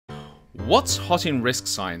What's hot in risk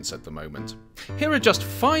science at the moment? Here are just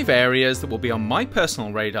 5 areas that will be on my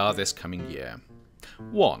personal radar this coming year.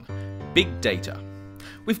 1. Big data.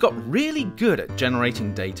 We've got really good at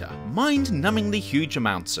generating data, mind-numbingly huge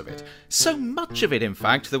amounts of it. So much of it, in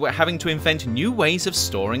fact, that we're having to invent new ways of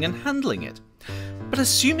storing and handling it. But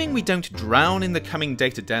assuming we don't drown in the coming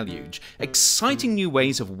data deluge, exciting new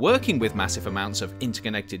ways of working with massive amounts of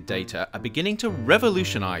interconnected data are beginning to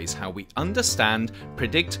revolutionize how we understand,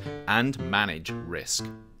 predict, and manage risk.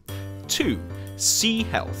 2. Sea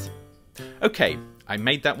health. Okay, I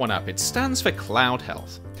made that one up. It stands for cloud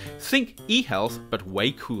health. Think e-health, but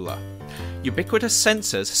way cooler. Ubiquitous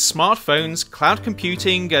sensors, smartphones, cloud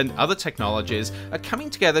computing, and other technologies are coming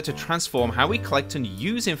together to transform how we collect and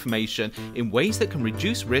use information in ways that can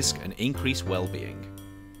reduce risk and increase well-being.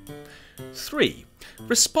 3.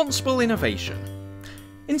 Responsible innovation.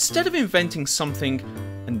 Instead of inventing something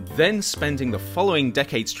and then spending the following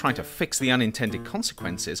decades trying to fix the unintended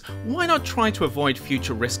consequences, why not try to avoid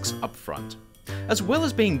future risks upfront? As well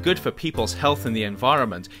as being good for people's health and the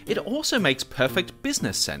environment, it also makes perfect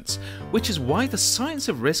business sense, which is why the science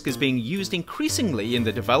of risk is being used increasingly in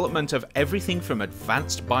the development of everything from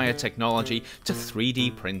advanced biotechnology to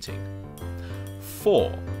 3D printing.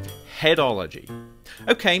 4. Headology.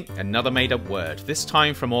 Okay, another made-up word, this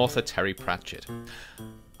time from author Terry Pratchett.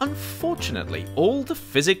 Unfortunately, all the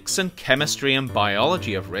physics and chemistry and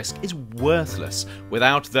biology of risk is worthless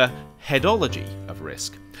without the headology of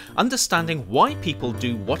risk. Understanding why people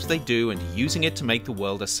do what they do and using it to make the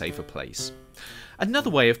world a safer place. Another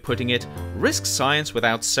way of putting it, risk science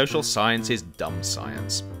without social science is dumb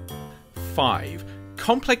science. 5.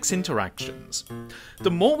 Complex interactions. The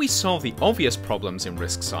more we solve the obvious problems in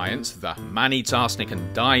risk science, the man eats arsenic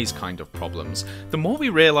and dies kind of problems, the more we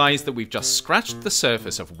realise that we've just scratched the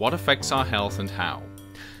surface of what affects our health and how.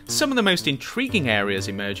 Some of the most intriguing areas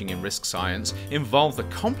emerging in risk science involve the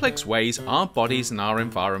complex ways our bodies and our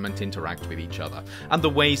environment interact with each other, and the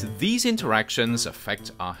ways these interactions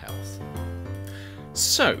affect our health.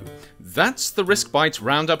 So, that's the Risk Bites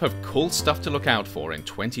roundup of cool stuff to look out for in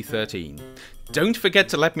 2013. Don't forget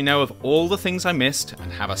to let me know of all the things I missed,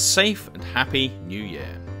 and have a safe and happy new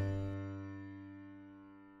year.